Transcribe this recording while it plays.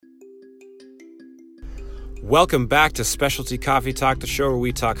Welcome back to Specialty Coffee Talk, the show where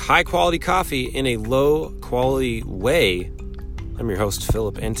we talk high-quality coffee in a low-quality way. I'm your host,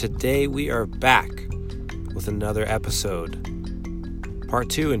 Philip, and today we are back with another episode. Part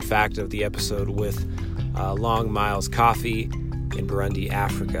 2, in fact, of the episode with Long Miles Coffee in Burundi,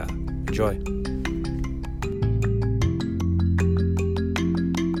 Africa. Enjoy.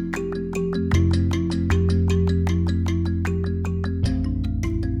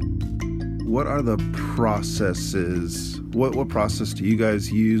 What are the processes? What process do you guys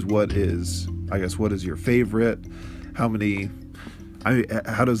use? What is your favorite? How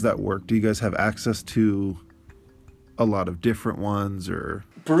does that work? Do you guys have access to a lot of different ones, or?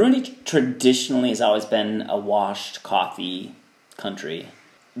 Burundi traditionally has always been a washed coffee country.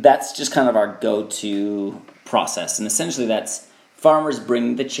 That's just kind of our go-to process. And essentially that's farmers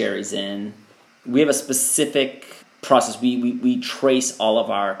bring the cherries in. We have a specific process. We trace all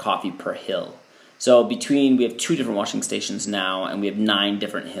of our coffee per hill. So we have 2 different washing stations now, and we have 9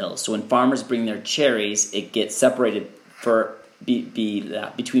 different hills. So when farmers bring their cherries, it gets separated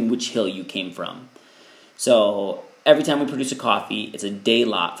between which hill you came from. So every time we produce a coffee, it's a day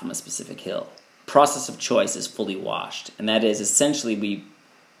lot from a specific hill. Process of choice is fully washed, and that is essentially we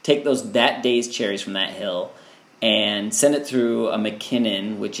take that day's cherries from that hill and send it through a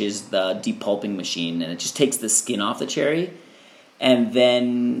McKinnon, which is the depulping machine, and it just takes the skin off the cherry, and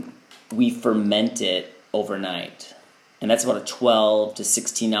then we ferment it overnight. And that's about a 12 to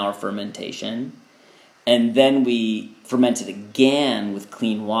 16-hour fermentation. And then we ferment it again with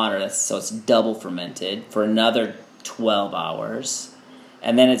clean water, so it's double fermented, for another 12 hours.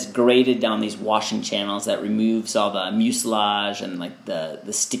 And then it's graded down these washing channels that removes all the mucilage and like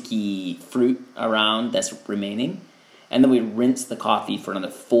the sticky fruit around that's remaining. And then we rinse the coffee for another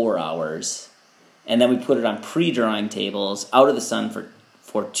 4 hours. And then we put it on pre-drying tables out of the sun for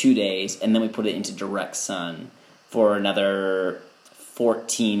 2 days. And then we put it into direct sun for another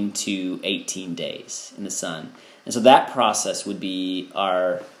 14 to 18 days in the sun. And so that process would be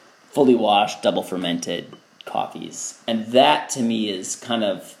our fully washed, double fermented coffees. And that to me is kind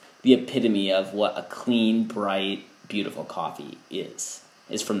of the epitome of what a clean, bright, beautiful coffee is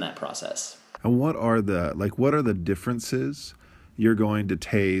from that process. And what are the differences you're going to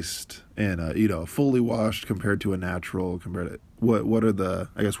taste in a fully washed compared to a natural, compared to what are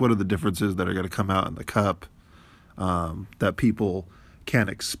the differences that are going to come out in the cup that people can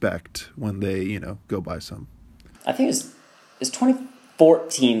expect when they go buy some? I think it's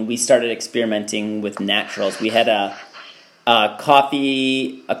 2014 we started experimenting with naturals. We had a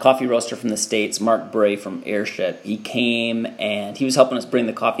coffee roaster from the States, Mark Bray from Airship. He came and he was helping us bring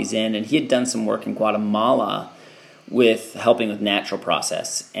the coffees in, and he had done some work in Guatemala with helping with natural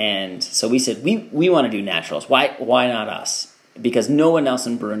process. And so we said, we want to do naturals. Why not us? Because no one else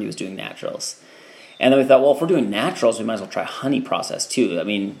in Burundi was doing naturals. And then we thought, well, if we're doing naturals, we might as well try honey process too.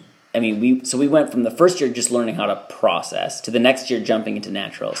 We went from the first year just learning how to process to the next year jumping into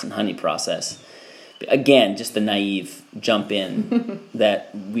naturals and honey process. Again, just the naive jump in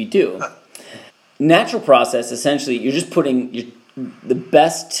that we do. Natural process, essentially, you're just putting the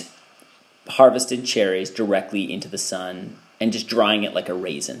best harvested cherries directly into the sun and just drying it like a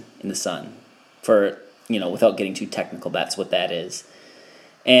raisin in the sun for, without getting too technical, that's what that is.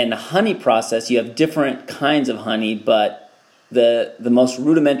 And the honey process, you have different kinds of honey, but the most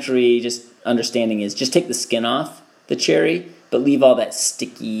rudimentary just understanding is just take the skin off the cherry, but leave all that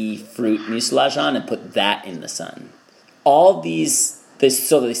sticky fruit mucilage on and put that in the sun. All these 3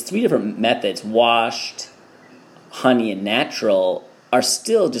 different methods, washed, honey, and natural, are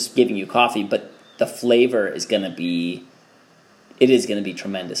still just giving you coffee, but the flavor is going to be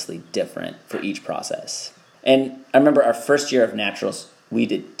tremendously different for each process. And I remember our first year of naturals, we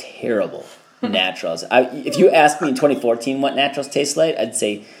did terrible naturals. If you asked me in 2014 what naturals taste like, I'd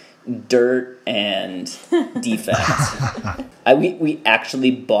say dirt and defect. We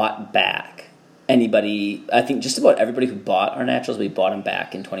actually bought back anybody. I think just about everybody who bought our naturals, we bought them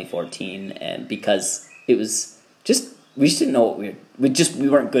back in 2014, and because it was just we just didn't know what we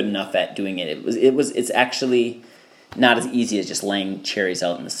weren't good enough at doing it. It's actually not as easy as just laying cherries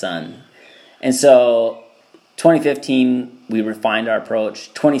out in the sun. And so 2015 we refined our approach.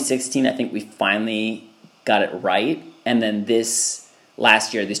 2016 I think we finally got it right, and then this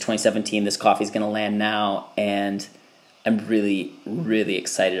last year, this 2017, this coffee is going to land now, and I'm really, really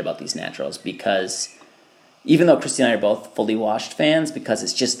excited about these naturals because even though Christy and I are both fully washed fans, because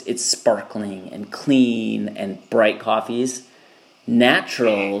it's sparkling and clean and bright coffees,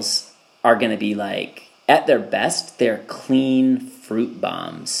 naturals are going to be like, at their best, they're clean fruit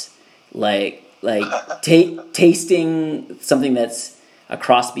bombs. Tasting something that's a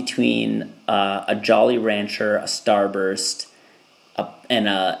cross between a Jolly Rancher, a Starburst, and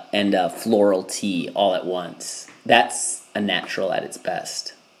a floral tea all at once. That's a natural at its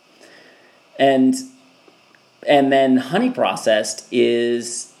best. And then honey processed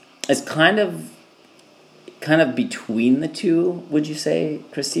is kind of between the two. Would you say,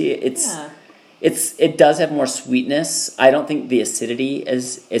 Christy? It does have more sweetness. I don't think the acidity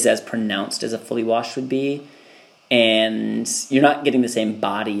is as pronounced as a fully washed would be, and you're not getting the same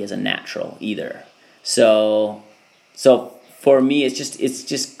body as a natural either. So for me, it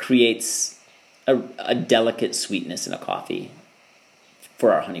just creates a delicate sweetness in a coffee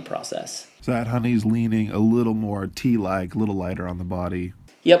for our honey process. So that honey's leaning a little more tea-like, a little lighter on the body.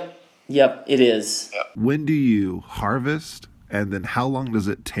 Yep, it is. When do you harvest, and then how long does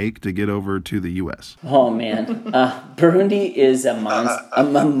it take to get over to the U.S.? Oh, man. Burundi is a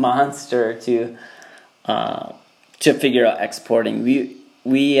monster to figure out exporting.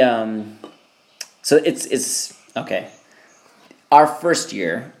 So it's okay. Our first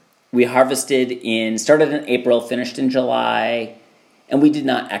year, we started in April, finished in July, and we did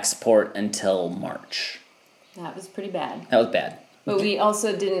not export until March. That was pretty bad. That was bad. But we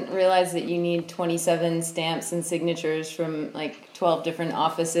also didn't realize that you need 27 stamps and signatures from like 12 different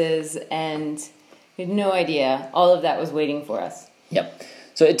offices, and we had no idea. All of that was waiting for us. Yep.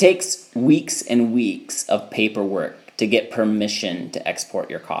 So it takes weeks and weeks of paperwork to get permission to export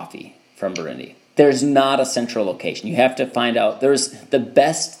your coffee from Burundi. There's not a central location. You have to find out. There's the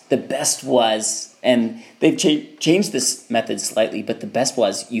best was, and they've changed this method slightly, but the best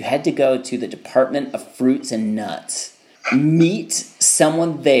was you had to go to the Department of Fruits and Nuts, meet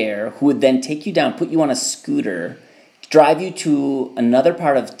someone there who would then take you down, put you on a scooter, drive you to another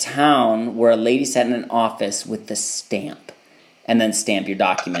part of town where a lady sat in an office with the stamp, and then stamp your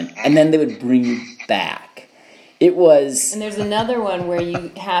document, and then they would bring you back. It was... And there's another one where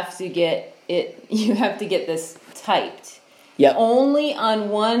you have to get this typed. Yep. Only on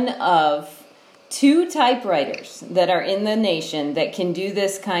one of 2 typewriters that are in the nation that can do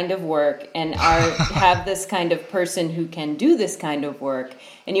this kind of work and have this kind of person who can do this kind of work.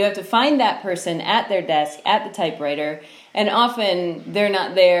 And you have to find that person at their desk, at the typewriter, and often they're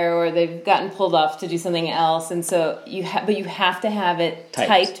not there or they've gotten pulled off to do something else. And so you have to have it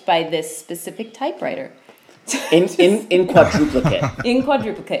typed by this specific typewriter. In quadruplicate. In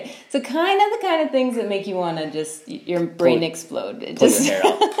quadruplicate. So the kind of things that make you want to just, your brain explode. Pull your hair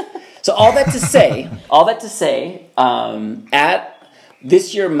out. So all that to say, at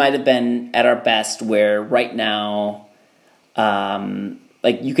this year might have been at our best, where right now,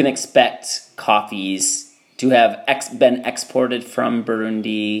 like you can expect coffees to have been exported from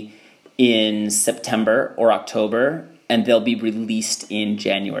Burundi in September or October, and they'll be released in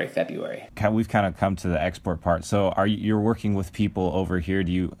January, February. We've kind of come to the export part. So you're working with people over here?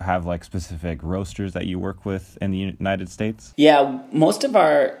 Do you have like specific roasters that you work with in the United States? Yeah, most of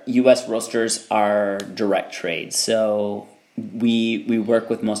our U.S. roasters are direct trade. So we work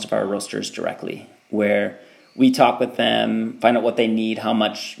with most of our roasters directly, where we talk with them, find out what they need, how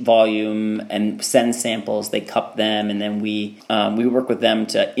much volume, and send samples. They cup them, and then we work with them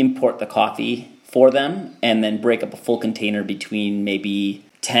to import the coffee for them, and then break up a full container between maybe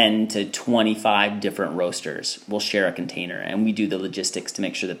 10 to 25 different roasters. We'll share a container, and we do the logistics to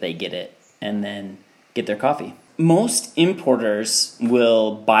make sure that they get it and then get their coffee. Most importers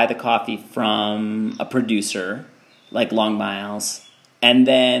will buy the coffee from a producer, like Long Miles, and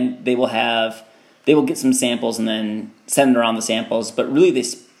then they will get some samples and then send around the samples, but really they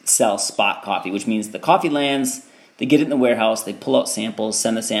sell spot coffee, which means the coffee lands, they get it in the warehouse, they pull out samples,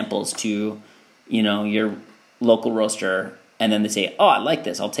 send the samples to your local roaster, and then they say, oh, I like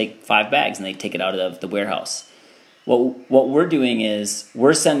this, I'll take 5 bags, and they take it out of the warehouse. What we're doing is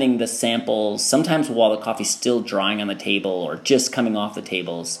we're sending the samples, sometimes while the coffee's still drying on the table or just coming off the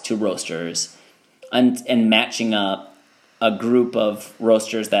tables, to roasters, and matching up a group of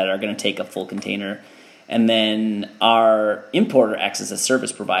roasters that are going to take a full container. And then our importer acts as a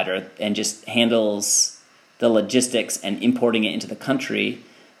service provider and just handles the logistics and importing it into the country.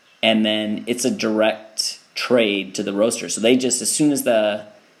 And then it's a direct trade to the roaster. So they just, as soon as the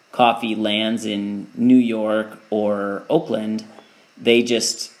coffee lands in New York or Oakland, they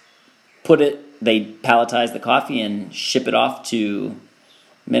just they palletize the coffee and ship it off to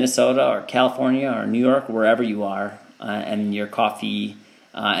Minnesota or California or New York, wherever you are, and your coffee,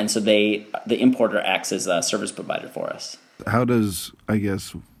 and so the importer acts as a service provider for us. How does, I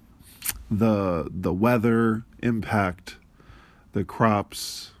guess, the weather impact the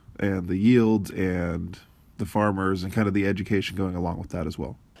crops and the yields and the farmers and kind of the education going along with that as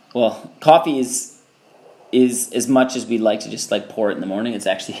well? Well, coffee is is, as much as we like to just like pour it in the morning, it's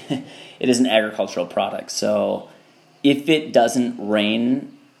actually it is an agricultural product. So if it doesn't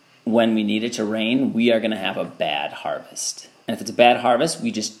rain when we need it to rain, we are going to have a bad harvest. And if it's a bad harvest,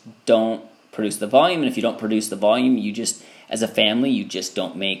 we just don't produce the volume. And if you don't produce the volume, you just, as a family, you just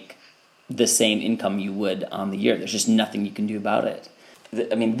don't make the same income you would on the year. There's just nothing you can do about it.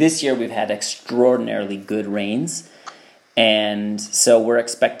 I mean, this year we've had extraordinarily good rains. And so we're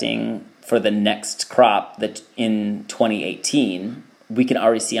expecting for the next crop that in 2018, we can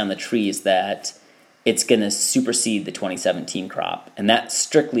already see on the trees that it's going to supersede the 2017 crop. And that's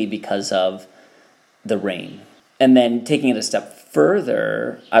strictly because of the rain. And then taking it a step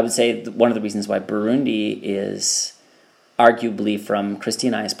further, I would say one of the reasons why Burundi is arguably, from Christy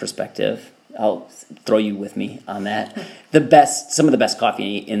and I's perspective, I'll throw you with me on that, some of the best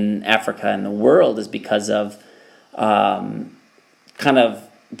coffee in Africa and the world is because of kind of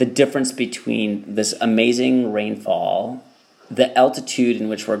the difference between this amazing rainfall, the altitude in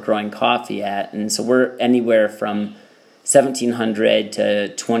which we're growing coffee at. And so we're anywhere from 1,700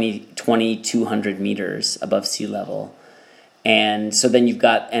 to 2,200 meters above sea level. And so then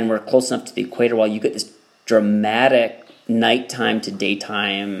and we're close enough to the equator, while you get this dramatic nighttime to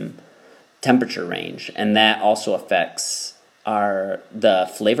daytime temperature range. And that also affects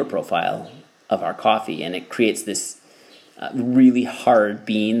the flavor profile of our coffee. And it creates this really hard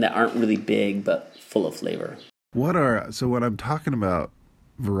bean that aren't really big, but full of flavor. So when I'm talking about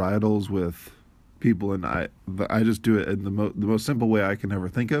varietals with people, and I just do it in the most simple way I can ever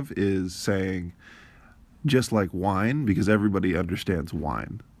think of is saying, just like wine, because everybody understands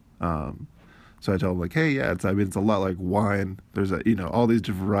wine. So I tell them like, hey, yeah, it's a lot like wine. There's all these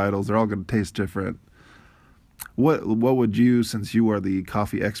different varietals. They're all going to taste different. What would you, since you are the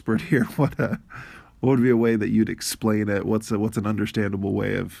coffee expert here, what would be a way that you'd explain it? What's an understandable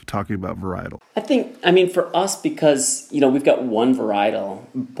way of talking about varietal? I mean, for us, because, we've got one varietal,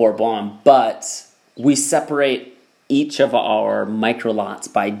 Bourbon, but we separate each of our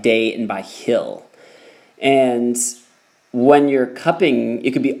microlots by day and by hill. And when you're cupping,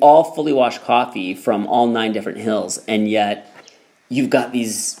 it could be all fully washed coffee from all 9 different hills, and yet you've got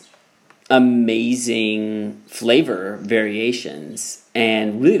these amazing flavor variations,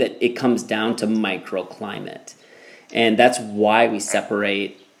 and really that it comes down to microclimate. And that's why we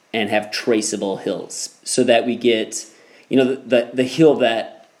separate and have traceable hills, so that we get, the hill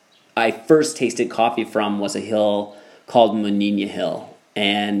that I first tasted coffee from was a hill called Moninia Hill,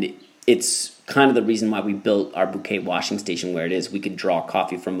 and it's kind of the reason why we built our bouquet washing station where it is. We could draw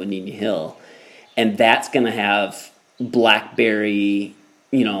coffee from Moninia Hill, and that's going to have blackberry,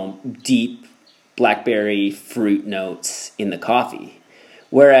 deep blackberry fruit notes in the coffee.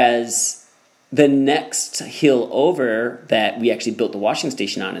 Whereas the next hill over that we actually built the washing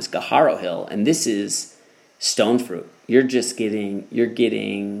station on is Gaharo Hill, and this is stone fruit. You're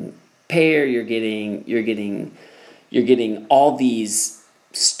getting pear, you're getting all these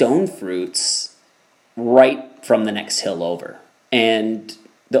stone fruits right from the next hill over. And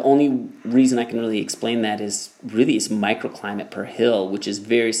the only reason I can really explain that is microclimate per hill, which is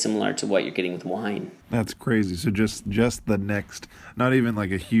very similar to what you're getting with wine. That's crazy. So just the next, not even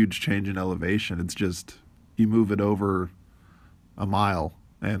like a huge change in elevation. It's just you move it over a mile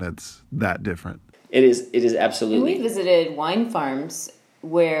and it's that different. It is absolutely. And we visited wine farms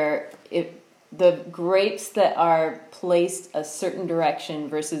where the grapes that are placed a certain direction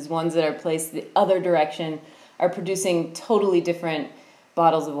versus ones that are placed the other direction are producing totally different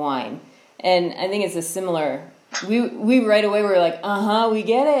bottles of wine. And I think it's a similar, we right away were like, we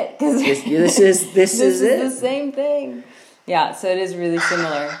get it, because this is the same thing. Yeah, so it is really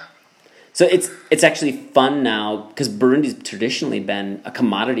similar. So it's actually fun now, because Burundi's traditionally been a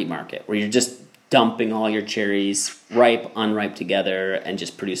commodity market where you're just dumping all your cherries ripe, unripe together and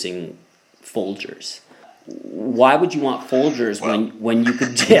just producing Folgers. Why would you want Folgers when you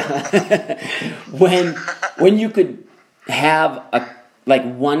could when you could have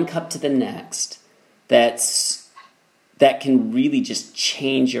one cup to the next that can really just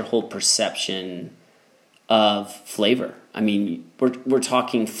change your whole perception of flavor? I mean, we're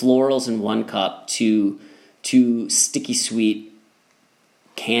talking florals in one cup to sticky sweet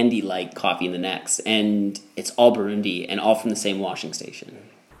candy-like coffee in the next, and it's all Burundi and all from the same washing station.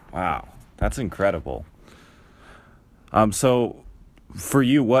 Wow, that's incredible. So for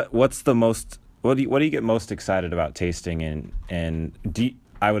you, what do you get most excited about tasting, and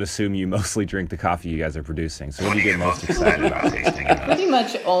I would assume you mostly drink the coffee you guys are producing. So what do you get most excited about tasting? Pretty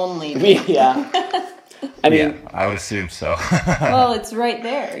much only. Yeah. I mean, I would assume so. Well, it's right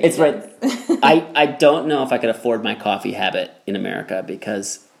there. Right. I don't know if I could afford my coffee habit in America,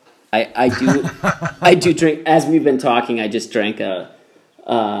 because I do drink. As we've been talking, I just drank a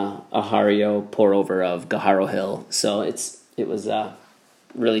Hario pour over of Gajarro Hill, so it was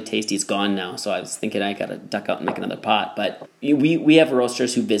really tasty. It's gone now, so I was thinking I gotta duck out and make another pot. But we have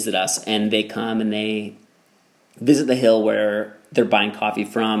roasters who visit us, and they come and they visit the hill where they're buying coffee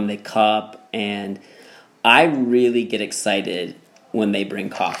from. They cup, and I really get excited when they bring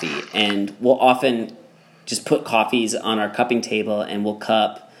coffee, and we'll often just put coffees on our cupping table, and we'll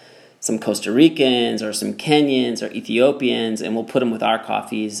cup some Costa Ricans or some Kenyans or Ethiopians, and we'll put them with our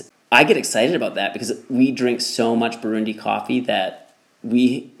coffees. I get excited about that because we drink so much Burundi coffee that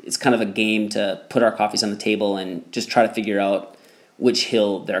it's kind of a game to put our coffees on the table and just try to figure out which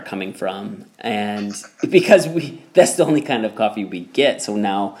hill they're coming from. And because that's the only kind of coffee we get, so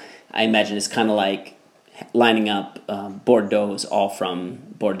now I imagine it's kind of like lining up Bordeaux's all from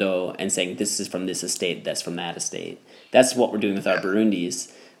Bordeaux and saying this is from this estate, that's from that estate. That's what we're doing with our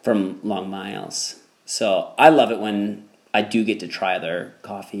Burundis from Long Miles. So I love it when I do get to try their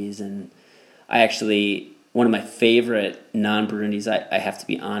coffees, and one of my favorite non-Burundis, I have to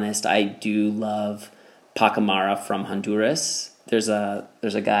be honest, I do love Pacamara from Honduras. There's a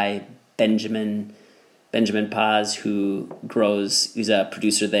guy, Benjamin Paz, he's a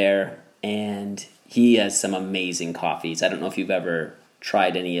producer there, and he has some amazing coffees. I don't know if you've ever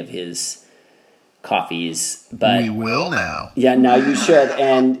tried any of his coffees, but we will now. Yeah, now you should.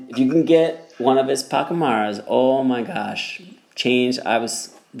 And if you can get one of his Pacamaras, oh my gosh, I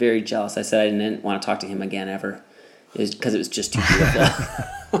was very jealous. I said I didn't want to talk to him again ever, because it was just too beautiful.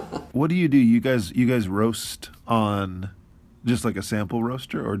 What do? You guys roast on just like a sample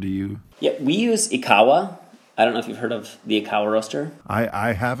roaster, or do you? Yeah, we use Ikawa. I don't know if you've heard of the Ikawa roaster.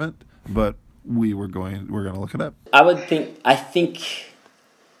 I haven't, but we're going to look it up. I think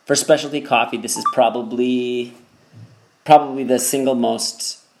for specialty coffee, this is probably the single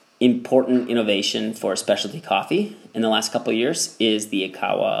most important innovation for specialty coffee in the last couple of years is the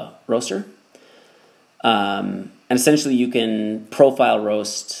Ikawa roaster. And essentially you can profile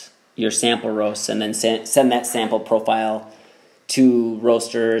roast your sample roasts and then send that sample profile to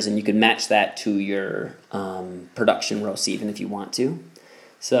roasters, and you can match that to your production roast even if you want to.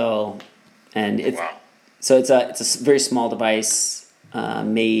 So it's a very small device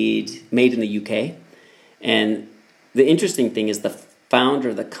made in the UK. And the interesting thing is the founder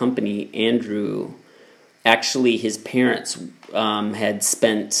of the company, Andrew, actually his parents had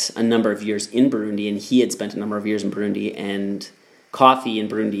spent a number of years in Burundi, and he had spent a number of years in Burundi, and coffee in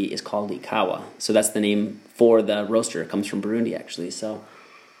Burundi is called Ikawa. So that's the name for the roaster. It comes from Burundi, actually. So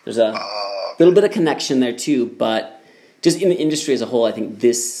there's a little bit of connection there too, but just in the industry as a whole, I think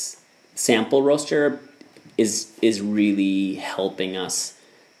this sample roaster is really helping us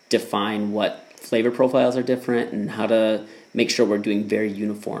define what flavor profiles are different and how to make sure we're doing very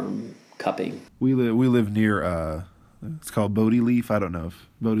uniform cupping. We live near it's called Bodhi Leaf. I don't know if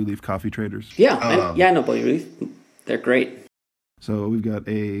Bodhi Leaf Coffee Traders. Yeah, I know Bodhi Leaf. They're great. So we've got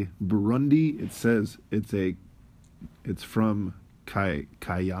a Burundi. It says it's from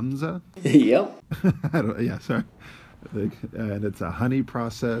Kayanza. Yep. Sorry. And it's a honey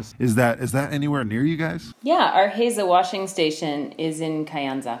process. Is that anywhere near you guys? Yeah, our Haza washing station is in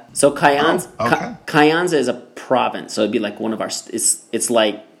Kayanza. So Kayanza, okay. Kayanza is a province, so it'd be like one of our. It's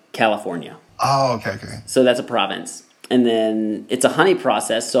like California. Oh, okay. So that's a province, and then it's a honey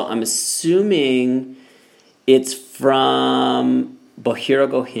process. So I'm assuming it's from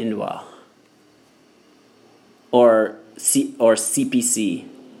Bohirago Hindwa or CPC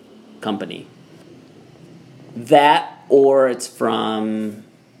company. That, or it's from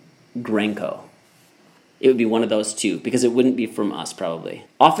Grenco. It would be one of those two, because it wouldn't be from us, probably.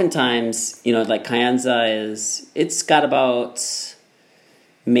 Oftentimes, like Kayanza it's got about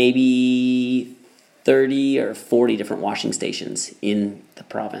maybe 30 or 40 different washing stations in the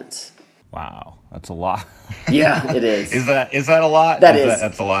province. Wow, that's a lot. Yeah, it is. Is that a lot?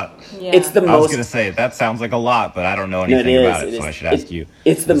 That's a lot. Yeah. It's the most. I was going to say that sounds like a lot, but I don't know anything about it, so I should ask you.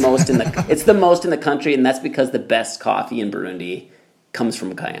 It's the most in the country, and that's because the best coffee in Burundi comes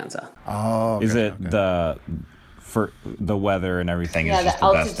from Kayanza. Oh, okay, is it for the weather and everything? Yeah, is just the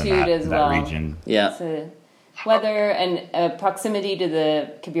the best in altitude as well. that region. Yeah. It's weather and proximity to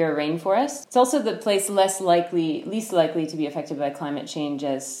the Kibera rainforest. It's also the place least likely to be affected by climate change,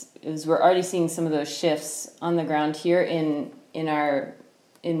 as we're already seeing some of those shifts on the ground here in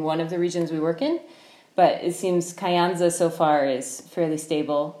one of the regions we work in. But it seems Kayanza so far is fairly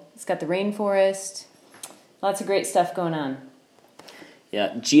stable. It's got the rainforest, lots of great stuff going on.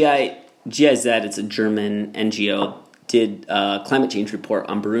 Yeah, GIZ, it's a German NGO, did a climate change report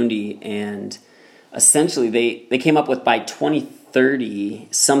on Burundi, and essentially they came up with by 2030 2030,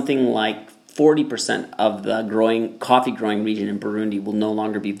 something like 40% of the coffee growing region in Burundi will no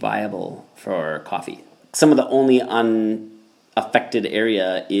longer be viable for coffee. Some of the only unaffected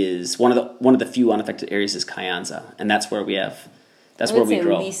area is one of the few unaffected areas is Kayanza, and that's where we have. That's where we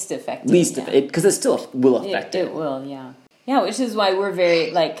grow. Least affected. Because it still will affect it. It will, yeah. Yeah, which is why we're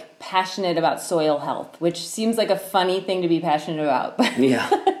very passionate about soil health, which seems like a funny thing to be passionate about. Yeah.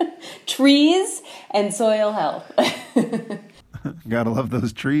 Trees and soil health. Gotta love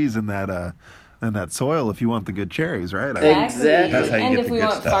those trees and that soil if you want the good cherries, right? Exactly. That's how you and get if the we good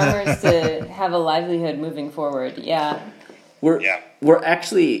want stuff. farmers to have a livelihood moving forward, yeah. We're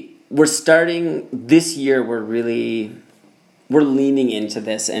starting this year. We're leaning into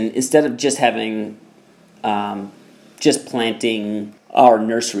this, and instead of just having just planting our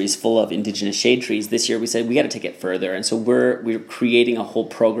nurseries full of indigenous shade trees, this year we said we got to take it further, and so we're creating a whole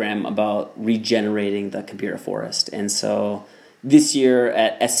program about regenerating the Kibera forest. And so this year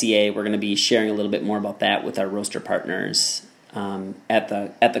at SCA, we're going to be sharing a little bit more about that with our roaster partners at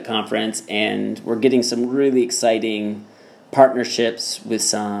the conference, and we're getting some really exciting partnerships with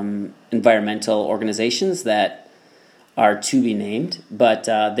some environmental organizations that are to be named, but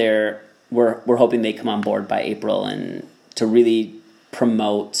we're hoping they come on board by April and to really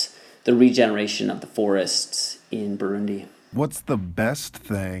promote the regeneration of the forests in Burundi. What's the best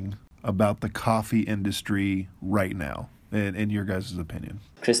thing about the coffee industry right now, in your guys' opinion?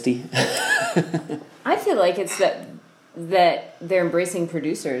 Christy? I feel like it's that they're embracing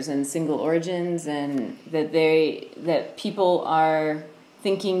producers and single origins, and that people are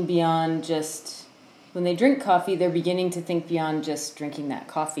thinking beyond just when they drink coffee, they're beginning to think beyond just drinking that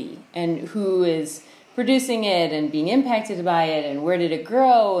coffee and who is producing it and being impacted by it and where did it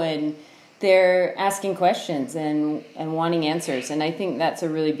grow, and they're asking questions and wanting answers, and I think that's a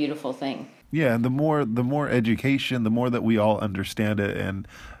really beautiful thing. Yeah, and the more education, the more that we all understand it, and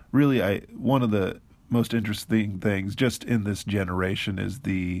really one of the most interesting things just in this generation is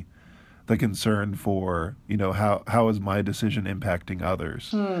the concern for, how is my decision impacting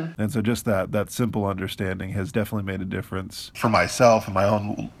others? And so just that simple understanding has definitely made a difference for myself and my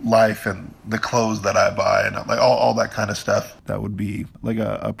own life and the clothes that I buy and all that kind of stuff. That would be like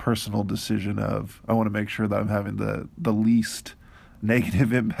a personal decision of, I want to make sure that I'm having the least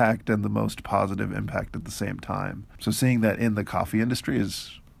negative impact and the most positive impact at the same time. So seeing that in the coffee industry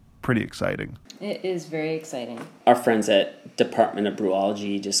is pretty exciting. It is very exciting. Our friends at Department of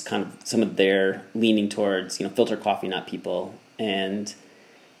Brewology, just kind of some of their leaning towards, filter coffee, not people. And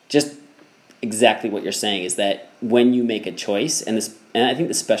just exactly what you're saying is that when you make a choice, and I think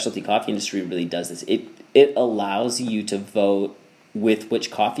the specialty coffee industry really does this, it allows you to vote with which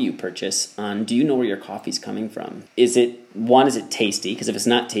coffee you purchase on, do you know where your coffee's coming from? Is it tasty? Because if it's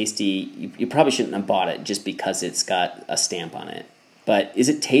not tasty, you probably shouldn't have bought it just because it's got a stamp on it. But is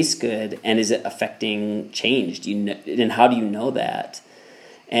it taste good, and is it affecting change? And how do you know that?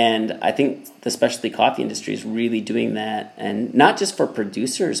 And I think the specialty coffee industry is really doing that, and not just for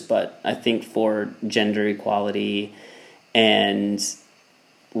producers, but I think for gender equality and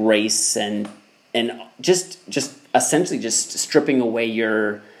race and just essentially just stripping away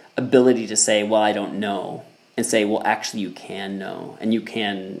your ability to say, well, I don't know, and say, well, actually you can know, and you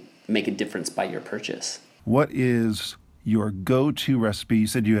can make a difference by your purchase. What is your go-to recipe? You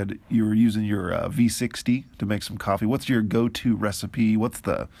said you were using your V60 to make some coffee. What's your go-to recipe? What's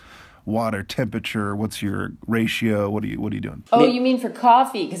the water temperature? What's your ratio? What are you doing? Oh, you mean for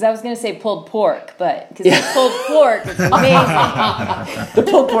coffee? Because I was going to say pulled pork, but because pulled pork is amazing. The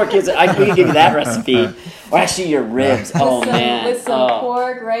pulled pork we can give you that recipe, or actually your ribs. With some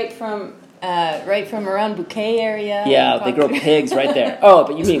pork right from around Bouquet area. Yeah, they grow pigs right there. Oh,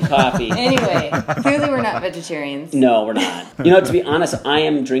 but you mean coffee. Anyway, clearly we're not vegetarians. No, we're not. To be honest, I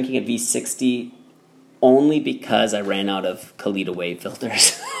am drinking a V60 only because I ran out of Kalita Wave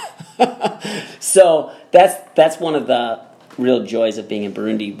filters. So that's one of the real joys of being in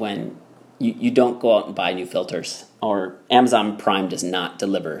Burundi, when you don't go out and buy new filters, or Amazon Prime does not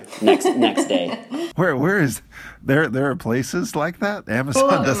deliver next day. Where is there are places like that?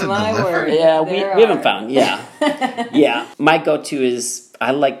 Amazon doesn't deliver. Word. Yeah, we haven't found. Yeah. Yeah. My go-to is,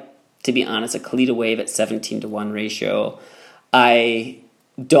 I like, to be honest, a Kalita Wave at 17-to-1 ratio. I'm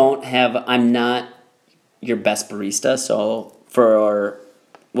not your best barista, so for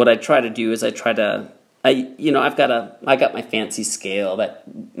what I try to do is I got my fancy scale that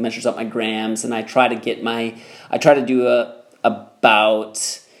measures up my grams, and I try to do about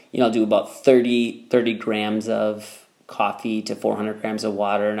 30 grams of coffee to 400 grams of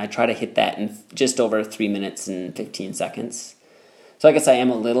water, and I try to hit that in just over 3 minutes and 15 seconds. So I guess I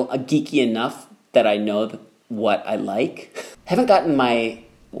am a geeky enough that I know what I like. Haven't gotten my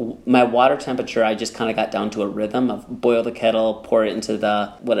water temperature. I just kind of got down to a rhythm of boil the kettle, pour it into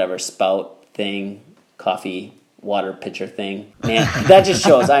the whatever spout thing, coffee, water pitcher thing. Man, that just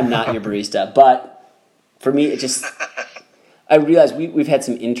shows I'm not your barista. But for me, I realized we've had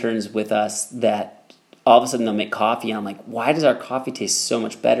some interns with us that all of a sudden they'll make coffee, and I'm like, why does our coffee taste so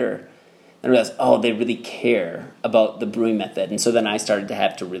much better? And I realized, they really care about the brewing method. And so then I started to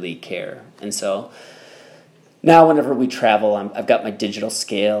have to really care. And so now whenever we travel, I've got my digital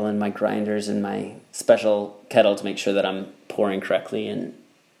scale and my grinders and my special kettle to make sure that I'm pouring correctly. And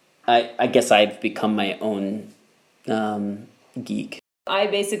I guess I've become my own geek. I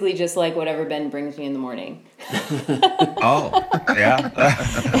basically just like whatever Ben brings me in the morning. Oh,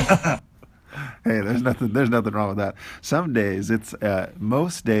 yeah. Hey, there's nothing wrong with that. Some days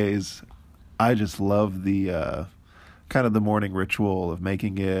most days I just love the kind of the morning ritual of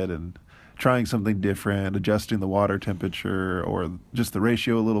making it and trying something different, adjusting the water temperature or just the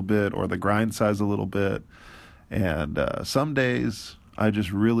ratio a little bit or the grind size a little bit. And some days I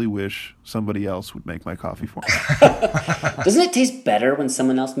just really wish somebody else would make my coffee for me. Doesn't it taste better when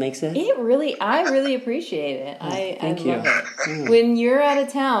someone else makes it? I really appreciate it. I love it. Mm. When you're out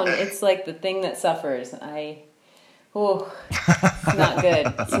of town, it's like the thing that suffers. It's not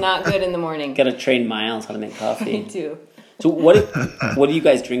good. It's not good in the morning. Got to train Miles how to make coffee. Me too. So what are you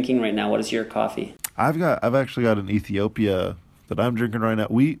guys drinking right now? What is your coffee? I've actually got an Ethiopia that I'm drinking right now.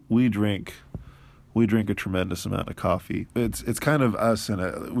 We drink a tremendous amount of coffee. It's kind of us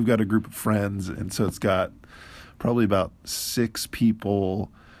and we've got a group of friends, and so it's got probably about 6 people.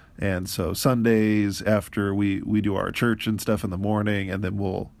 And so Sundays after we do our church and stuff in the morning, and then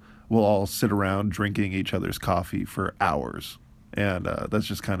we'll all sit around drinking each other's coffee for hours. And that's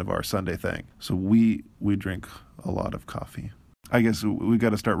just kind of our Sunday thing. So we drink a lot of coffee. I guess we've got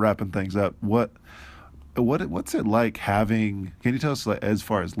to start wrapping things up. What's it like having, can you tell us, like, as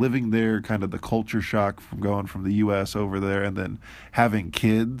far as living there, kind of the culture shock from going from the U.S. over there and then having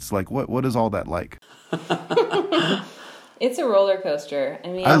kids? Like, what is all that like? It's a roller coaster. I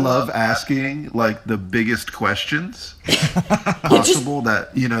mean, I love asking, like, the biggest questions possible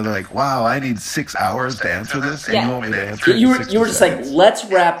that, they're like, wow, I need 6 hours to answer this, and you want me to answer it in 60 You were just seconds. like, let's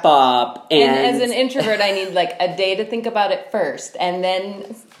wrap up. And as an introvert, I need like a day to think about it first, and then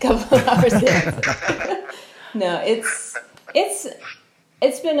a couple of hours to answer. No, it's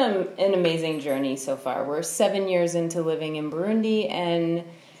been an amazing journey so far. We're 7 years into living in Burundi, and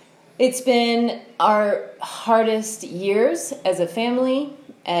it's been our hardest years as a family,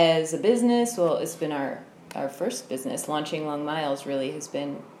 as a business. Well, it's been our first business. Launching Long Miles really has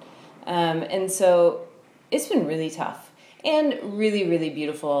been. And so it's been really tough and really, really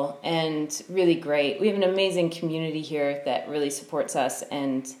beautiful and really great. We have an amazing community here that really supports us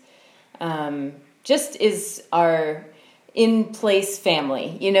and just is our in-place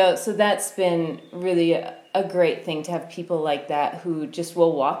family, So that's been really a great thing to have people like that who just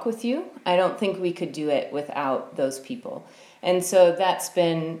will walk with you. I don't think we could do it without those people. And so that's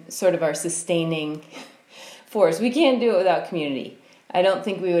been sort of our sustaining force. We can't do it without community. I don't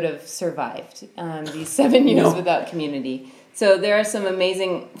think we would have survived these 7 years without community. So there are some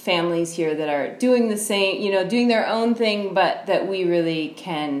amazing families here that are doing the same, doing their own thing, but that we really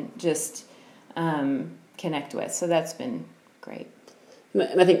can just connect with. So that's been great.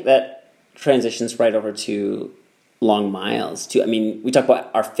 And I think that transitions right over to Long Miles too. I mean, we talk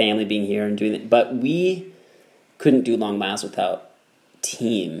about our family being here and doing it, but we couldn't do Long Miles without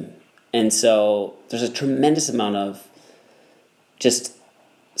team. And so there's a tremendous amount of just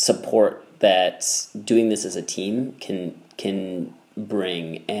support that doing this as a team can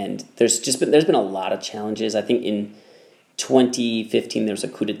bring. And there's been a lot of challenges. I think in 2015 there was a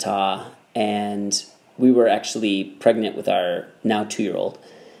coup d'etat, and we were actually pregnant with our now 2-year-old.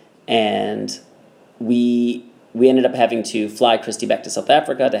 And we ended up having to fly Christy back to South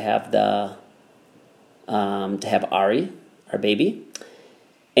Africa to have Ari, our baby,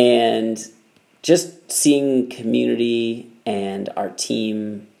 and just seeing community and our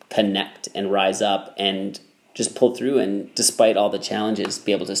team connect and rise up and just pull through, and despite all the challenges,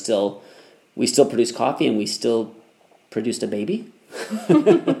 be able to we still produce coffee and we still produced a baby.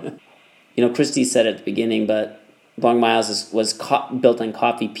 Christy said at the beginning, but Long Miles was built on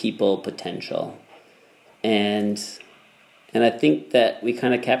coffee people potential, and I think that we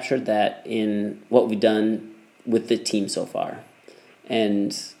kind of captured that in what we've done with the team so far,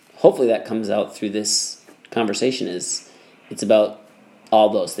 and hopefully that comes out through this conversation. It's about all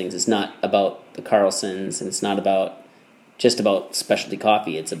those things. It's not about the Carlsons, and it's not just about specialty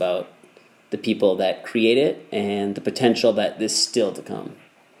coffee. It's about the people that create it and the potential that is still to come.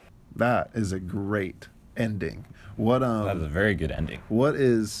 That is a great ending. What That is a very good ending.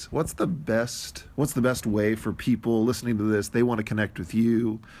 what's the best way for people listening to this? They want to connect with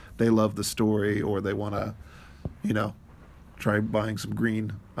you, they love the story, or they want to, try buying some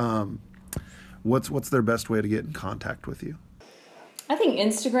green. What's their best way to get in contact with you? I think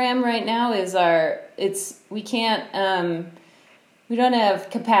Instagram right now is we don't have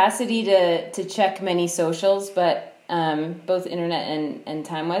capacity to check many socials, but both internet and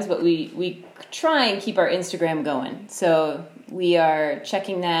time-wise, but we try and keep our Instagram going. So we are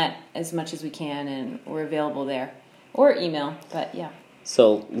checking that as much as we can, and we're available there. Or email, but yeah.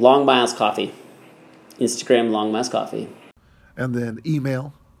 So Long Miles Coffee. Instagram, Long Miles Coffee. And then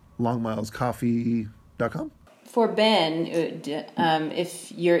email, longmilescoffee.com. For Ben,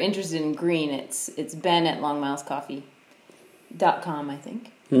 if you're interested in green, it's Ben at longmilescoffee.com, I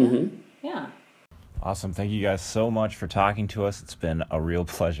think. Mm-hmm. Yeah. Awesome. Thank you guys so much for talking to us. It's been a real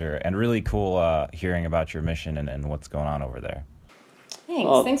pleasure and really cool hearing about your mission and what's going on over there.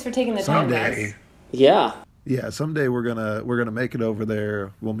 Thanks. Thanks for taking the time, guys. Yeah. Yeah, someday we're gonna make it over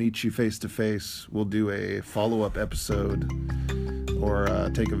there. We'll meet you face to face. We'll do a follow-up episode or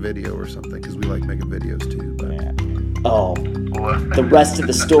take a video or something, because we like making videos too. But Yeah. Oh, the rest of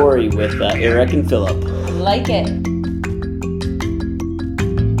the story with Eric and Philip. Like it.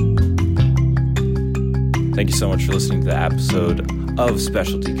 Thank you so much for listening to the episode of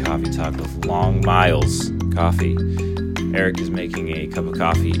Specialty Coffee Talk with Long Miles Coffee. Eric is making a cup of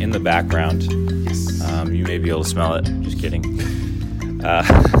coffee in the background. yes. You may be able to smell it. Just kidding.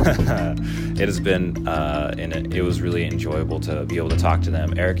 It has been, and it was really enjoyable to be able to talk to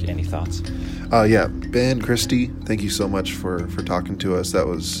them. Eric, any thoughts? Yeah, Ben, Christy, thank you so much for talking to us. That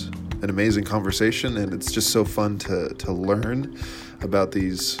was an amazing conversation, and it's just so fun to learn about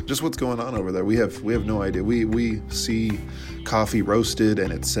just what's going on over there. We have no idea. We see coffee roasted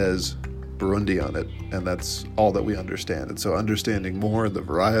and it says Burundi on it, and that's all that we understand. And so understanding more the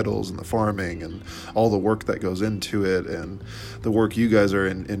varietals and the farming and all the work that goes into it, and the work you guys are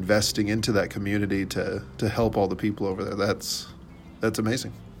investing into that community to help all the people over there, that's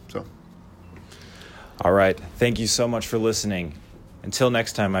amazing. So All right. Thank you so much for listening. Until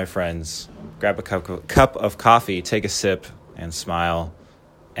next time, my friends, grab a cup of coffee, take a sip, and smile,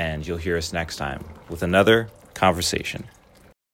 and you'll hear us next time with another conversation.